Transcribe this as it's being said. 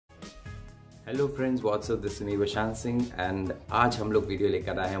Hello friends, WhatsApp, this is me Prashant Singh and आज हम लोग वीडियो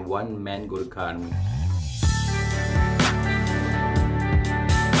लेकर आए हैं वन मैन गोरखा आर्मी।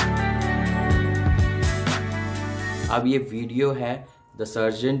 अब ये वीडियो है द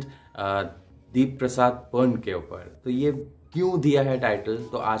सर्जेंट दीपप्रसाद पुन के ऊपर। तो ये क्यों दिया है टाइटल,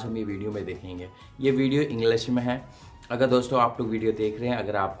 तो आज हम ये वीडियो में देखेंगे। ये वीडियो इंग्लिश में है। अगर दोस्तों आप लोग वीडियो देख रहे हैं,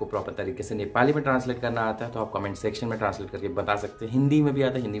 अगर आपको प्रॉपर तरीके से नेपाली में ट्रांसलेट करना आता है तो आप कमेंट सेक्शन में ट्रांसलेट करके बता सकते हैं। हिंदी में भी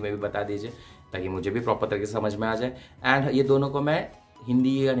आता है, हिंदी में भी बता दीजिए ताकि मुझे भी प्रॉपर तरीके से समझ में आ जाए। एंड ये दोनों को मैं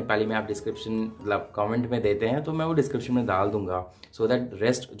हिंदी या नेपाली में आप डिस्क्रिप्शन मतलब कमेंट में देते हैं तो मैं वो डिस्क्रिप्शन में डाल दूंगा, सो दैट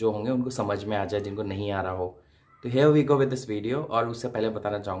रेस्ट जो होंगे उनको समझ में आ जाए जिनको नहीं आ रहा हो। तो here we go with this video. और उससे पहले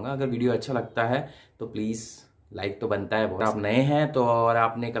बताना चाहूँगा, अगर वीडियो अच्छा लगता है तो प्लीज़ लाइक तो बनता है। बहुत आप नए हैं तो और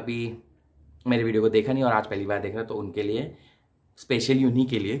आपने कभी मेरे वीडियो को देखा नहीं और आज पहली बार देख रहे हैं तो उनके लिए स्पेशली उन्हीं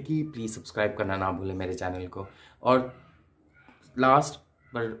के लिए कि प्लीज़ सब्सक्राइब करना ना भूलें मेरे चैनल को। और लास्ट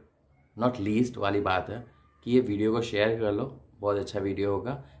पर नॉट लीस्ट वाली बात है कि ये वीडियो को शेयर कर लो, बहुत अच्छा वीडियो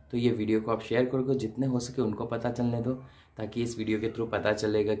होगा। तो ये वीडियो को आप शेयर करोगे, जितने हो सके उनको पता चलने दो, ताकि इस वीडियो के थ्रू पता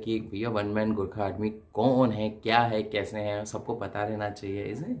चलेगा कि भैया वन मैन गोरखा आर्मी कौन है, क्या है, कैसे हैं, सबको पता रहना चाहिए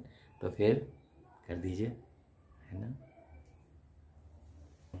इसे। तो फिर कर दीजिए, है ना।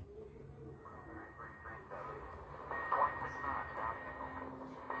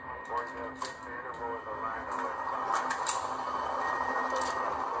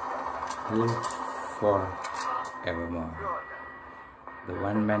 Live forevermore. The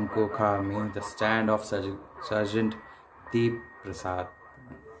one-man Gurkha Army, the stand of Sergeant Dipprasad.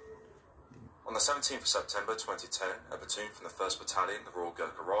 On the 17th of September 2010, a platoon from the 1st Battalion, the Royal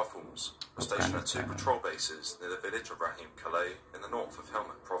Gurkha Rifles, was stationed at two patrol bases near the village of Rahim Calais in the North of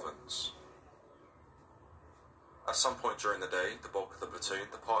Helmand Province. At some point during the day, the bulk of the platoon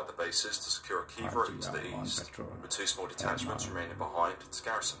departed the bases to secure a key route to the east, with two small detachments remaining behind to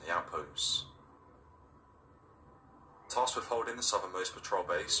garrison the outposts. Tasked with holding the southernmost patrol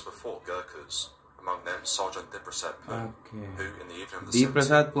base were 4 Gurkhas, among them Sergeant Dipprasad Pun, who in the evening of the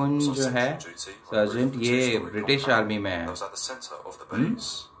Dipprasad Pun जो है sergeant, ये British army में है। was at the center of the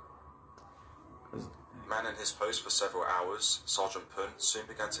base. Manning his post for several hours, Sergeant Pun soon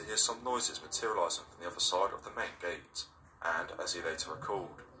began to hear some noises materializing from the other side of the main gate, and, as he later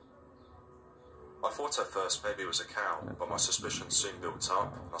recalled, I thought at first maybe it was a cow, but my suspicions soon built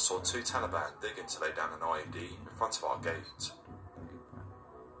up, and I saw 2 Taliban digging to lay down an IED in front of our gate.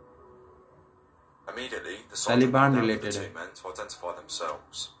 Immediately, the sergeant called out for the 2 men to identify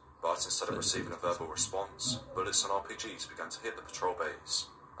themselves, but instead of receiving a verbal response, bullets and RPGs began to hit the patrol base,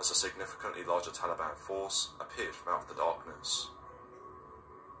 as a significantly larger Taliban force appeared from out of the darkness.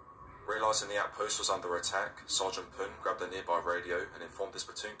 Realising the outpost was under attack, Sergeant Pun grabbed a nearby radio and informed his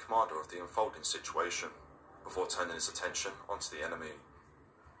platoon commander of the unfolding situation, before turning his attention onto the enemy.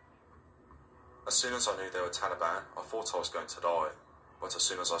 As soon as I knew they were Taliban, I thought I was going to die, but as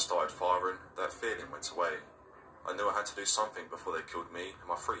soon as I started firing, that feeling went away. I knew I had to do something before they killed me and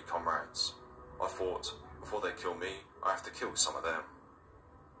my 3 comrades. I thought, before they kill me, I have to kill some of them.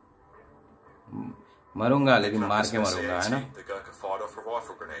 मरूंगा लेकिन मार के मरूंगा, है ना। The Gurkha fired off a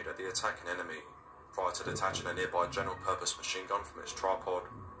rifle grenade at the attacking enemy, prior to detaching a nearby general-purpose machine gun from its tripod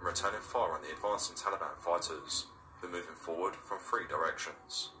and returning fire on the advancing Taliban fighters, who were moving forward from 3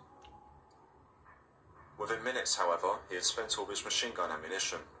 directions. Within minutes, however, he had spent all his machine gun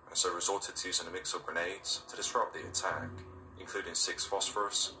ammunition, and so resorted to using a mix of grenades to disrupt the attack, including 6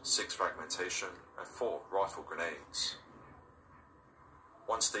 phosphorus, 6 fragmentation, and 4 rifle grenades.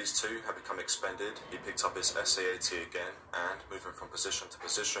 Once these 2 had become expended, he picked up his SAAT again and, moving from position to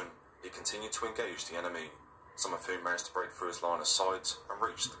position, he continued to engage the enemy, some of whom managed to break through his line of sight and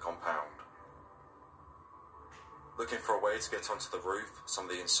reach the compound. Looking for a way to get onto the roof, some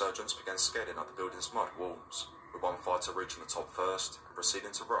of the insurgents began scaling up the building's mud walls, with one fighter reaching the top first and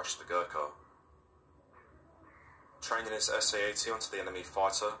proceeding to rush the Gurkha. Training his SAAT onto the enemy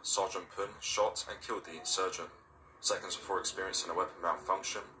fighter, Sergeant Pun shot and killed the insurgent, seconds before experiencing a weapon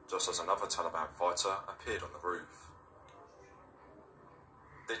malfunction, just as another Taliban fighter appeared on the roof.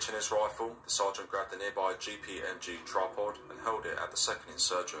 Ditching his rifle, the sergeant grabbed the nearby GPMG tripod and held it at the second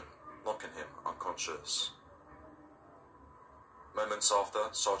insurgent, knocking him unconscious. Moments after,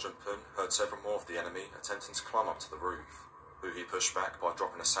 Sergeant Pun heard several more of the enemy attempting to climb up to the roof, who he pushed back by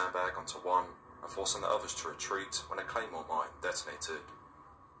dropping a sandbag onto one and forcing the others to retreat when a claymore mine detonated.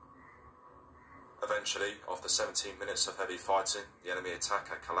 Eventually, after 17 minutes of heavy fighting, the enemy attack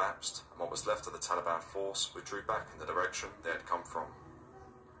had collapsed, and what was left of the Taliban force withdrew back in the direction they had come from.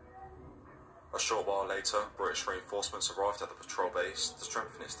 A short while later, British reinforcements arrived at the patrol base to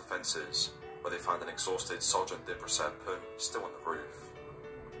strengthen its defences, where they found an exhausted Sergeant Dipprasad Pun still on the roof.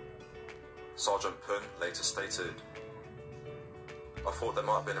 Sergeant Pun later stated, "I thought there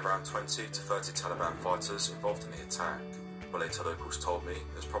might have been around 20 to 30 Taliban fighters involved in the attack, but later locals told me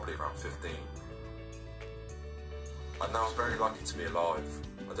there's probably around 15. And now I'm very lucky to be alive.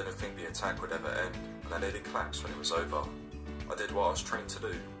 I didn't think the attack would ever end, and I nearly collapsed when it was over. I did what I was trained to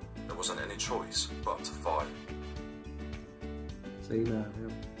do. There wasn't any choice but to fight." सही बात है।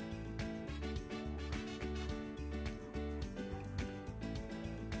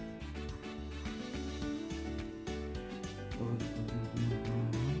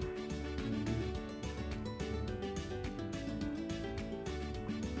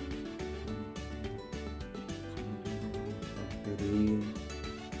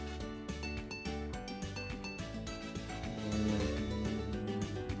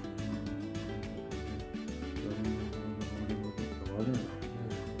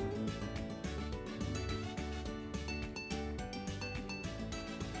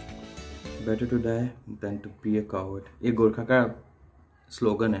 Better to die then to be a coward, ये गोरखा का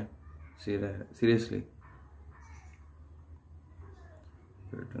slogan है। Seriously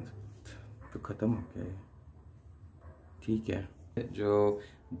तो ख़त्म हो गया ये, ठीक है। जो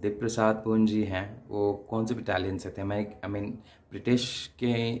दिप्रसाद पुन जी हैं वो कौन से बटालियन से थे? मैं आई मीन ब्रिटिश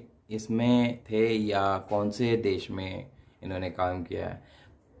के इसमें थे या कौन से देश में इन्होंने काम किया है?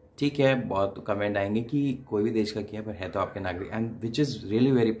 ठीक है, बहुत कमेंट आएंगे कि कोई भी देश का किया, पर है तो आपके नागरिक, and which is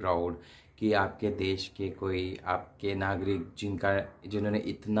really very proud कि आपके देश के कोई आपके नागरिक जिन्होंने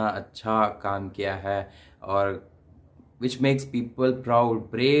इतना अच्छा काम किया है, और which makes people proud.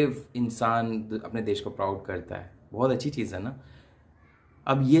 Brave इंसान अपने देश को प्राउड करता है, बहुत अच्छी चीज़ है ना।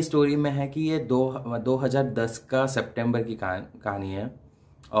 अब ये स्टोरी में है कि ये 2010 का सितंबर की कहानी है,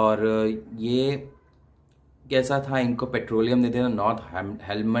 और ये कैसा था, इनको पेट्रोलियम देते हैं नॉर्थ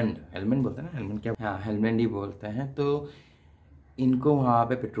हेलमंड बोलते हैं ना, हेलमंड क्या, हाँ हेलमंड ही बोलते हैं। तो इनको वहाँ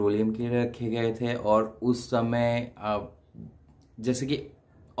पे पेट्रोलियम के लिए रखे गए थे, और उस समय जैसे कि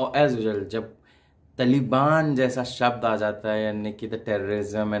एज यूजुअल जब तालिबान जैसा शब्द आ जाता है, यानी कि the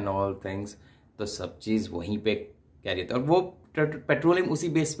terrorism and all things, तो सब चीज़ वहीं पे कैरी होती है, और वो पेट्रोलियम उसी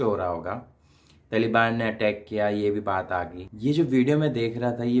बेस पे हो रहा होगा। तालिबान ने अटैक किया, ये भी बात आ गई। ये जो वीडियो में देख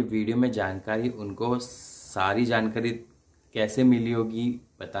रहा था, ये वीडियो में जानकारी, उनको सारी जानकारी कैसे मिली होगी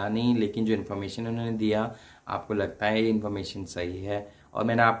पता नहीं, लेकिन जो इन्फॉर्मेशन उन्होंने दिया, आपको लगता है ये इन्फॉर्मेशन सही है? और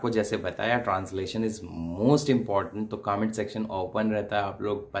मैंने आपको जैसे बताया, ट्रांसलेशन इज़ मोस्ट इम्पॉर्टेंट। तो कमेंट सेक्शन ओपन रहता है, आप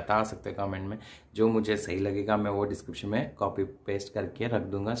लोग बता सकते हैं कमेंट में, जो मुझे सही लगेगा मैं वो डिस्क्रिप्शन में कॉपी पेस्ट करके रख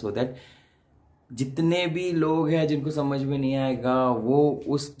दूंगा, सो दैट जितने भी लोग हैं जिनको समझ में नहीं आएगा वो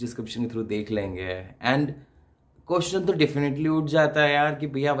उस डिस्क्रिप्शन के थ्रू देख लेंगे। एंड क्वेश्चन तो डेफिनेटली उठ जाता है यार कि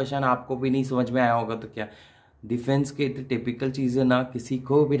भैया वशान आपको भी नहीं समझ में आया होगा तो क्या। डिफेंस के इतनी टिपिकल चीज़ें ना किसी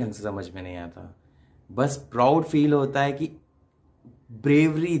को भी ढंग से समझ में नहीं आता, बस प्राउड फील होता है कि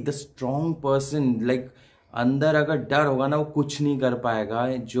bravery, the strong person, like अंदर अगर डर होगा ना वो कुछ नहीं कर पाएगा।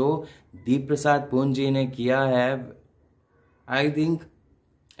 जो दीप्रसाद पुन जी ने किया है, आई थिंक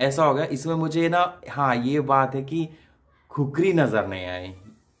ऐसा होगा। इसमें मुझे ना, हाँ ये बात है कि खुकरी नज़र नहीं आई।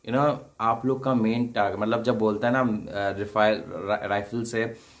 यू नो आप लोग का मेन टारगेट, मतलब जब बोलता है ना राइफल से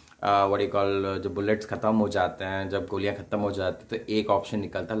व्हाट यू कॉल, जब बुलेट्स ख़त्म हो जाते हैं, जब गोलियां ख़त्म हो जाती तो एक ऑप्शन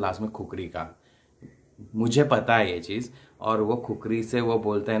निकलता है लास्ट में खुकरी का। मुझे पता है ये चीज़, और वो खुकरी से वो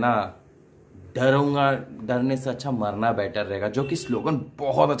बोलते हैं ना, डरूंगा, डरने से अच्छा मरना बेटर रहेगा, जो कि स्लोगन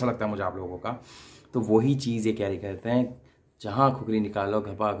बहुत अच्छा लगता है मुझे आप लोगों का। तो वही चीज़ ये कैरी करते हैं, जहाँ खुकरी निकालो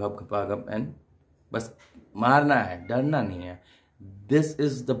घपा घप एंड बस मारना है, डरना नहीं है। दिस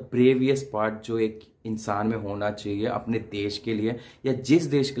इज़ द ब्रेवियस्ट पार्ट जो एक इंसान में होना चाहिए अपने देश के लिए, या जिस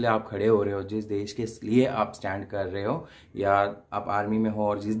देश के लिए आप खड़े हो रहे हो, जिस देश के लिए आप स्टैंड कर रहे हो, या आप आर्मी में हो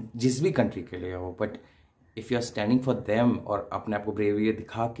और जिस भी कंट्री के लिए हो। But if you are standing for them और अपने आप को ब्रेवियर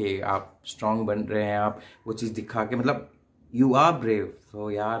दिखा के आप स्ट्रांग बन रहे हैं, आप वो चीज़ दिखा के, मतलब यू आर ब्रेव, तो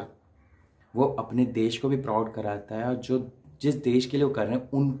यार वो अपने देश को भी प्राउड कराता है, और जो जिस देश के लिए वो कर रहे हैं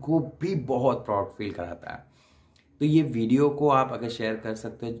उनको भी बहुत प्राउड फील कराता है। तो ये वीडियो को आप अगर शेयर कर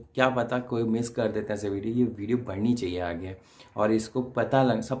सकते हो, क्या पता कोई मिस कर देते हैं ऐसे वीडियो, ये वीडियो बढ़नी चाहिए आगे, और इसको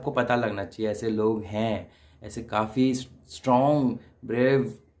सबको पता लगना चाहिए ऐसे लोग हैं, ऐसे काफ़ी स्ट्रॉन्ग ब्रेव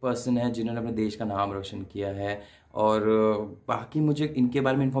पर्सन है जिन्होंने अपने देश का नाम रोशन किया है। और बाकी मुझे इनके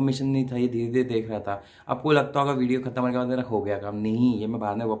बारे में इन्फॉर्मेशन नहीं था, ये धीरे धीरे देख रहा था। आपको लगता होगा वीडियो खत्म होने के बाद मेरा हो गया काम, नहीं, ये मैं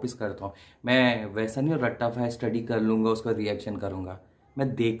बाद में वापस करता हूँ। मैं वैसा नहीं रट्टा फाया स्टडी कर लूँगा, उसका रिएक्शन करूँगा।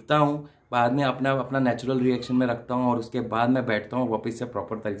 मैं देखता हूँ, बाद में अपना नेचुरल रिएक्शन में रखता हूँ, और उसके बाद मैं बैठता हूँ वापस से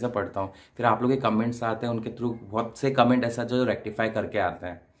प्रॉपर तरीके से पढ़ता हूँ। फिर आप लोग के कमेंट्स आते हैं, उनके थ्रू बहुत से कमेंट ऐसा जो रेक्टिफाई करके आते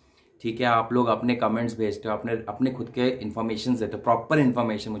हैं। ठीक है, आप लोग अपने कमेंट्स भेजते हो, अपने खुद के इन्फॉर्मेशन देते हो, प्रॉपर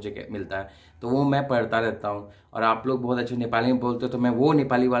इन्फॉर्मेशन मुझे मिलता है, तो वो मैं पढ़ता रहता हूँ। और आप लोग बहुत अच्छे नेपाली में बोलते हो, तो मैं वो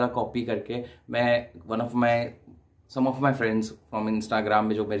नेपाली वाला कॉपी करके मैं सम of my friends from Instagram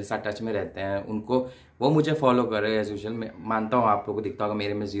में जो मेरे साथ टच में रहते हैं, उनको वो मुझे फॉलो कर रहे हैं एज यूजुअल। मैं मानता हूँ आप लोगों को दिखता होगा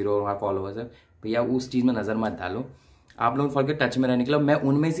मेरे में 0 और वहाँ फॉलोवर्स है, भैया उस चीज़ में नज़र मत डालो। आप लोग फॉर के टच में रहने के लिए मैं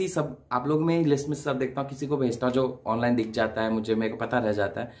उनमें से ही सब आप लोग में लिस्ट में सब देखता हूँ, किसी को भेजता हूँ जो ऑनलाइन दिख जाता है, मुझे मेरे को पता रह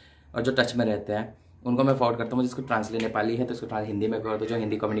जाता है, और जो टच में रहते हैं उनको मैं फॉरवर्ड करता हूँ। जिसको ट्रांसलेट नेपाली है तो उसको हिंदी में कर दो, जो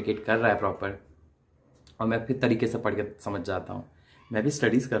हिंदी कम्युनिकेट कर रहा है प्रॉपर, और मैं फिर तरीके से पढ़ के समझ जाता हूँ। मैं भी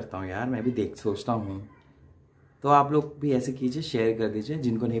स्टडीज़ करता हूँ यार, मैं भी सोचता हूँ। तो आप लोग भी ऐसे कीजिए, शेयर कर दीजिए,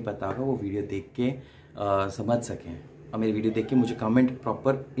 जिनको नहीं पता होगा वो वीडियो देख के समझ सकें, और मेरी वीडियो देख के मुझे कमेंट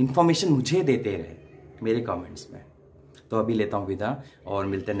प्रॉपर इन्फॉर्मेशन मुझे देते रहे मेरे कमेंट्स में। तो अभी लेता हूँ विदा, और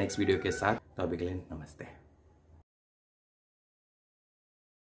मिलते हैं नेक्स्ट वीडियो के साथ। तो अभी के लिए नमस्ते।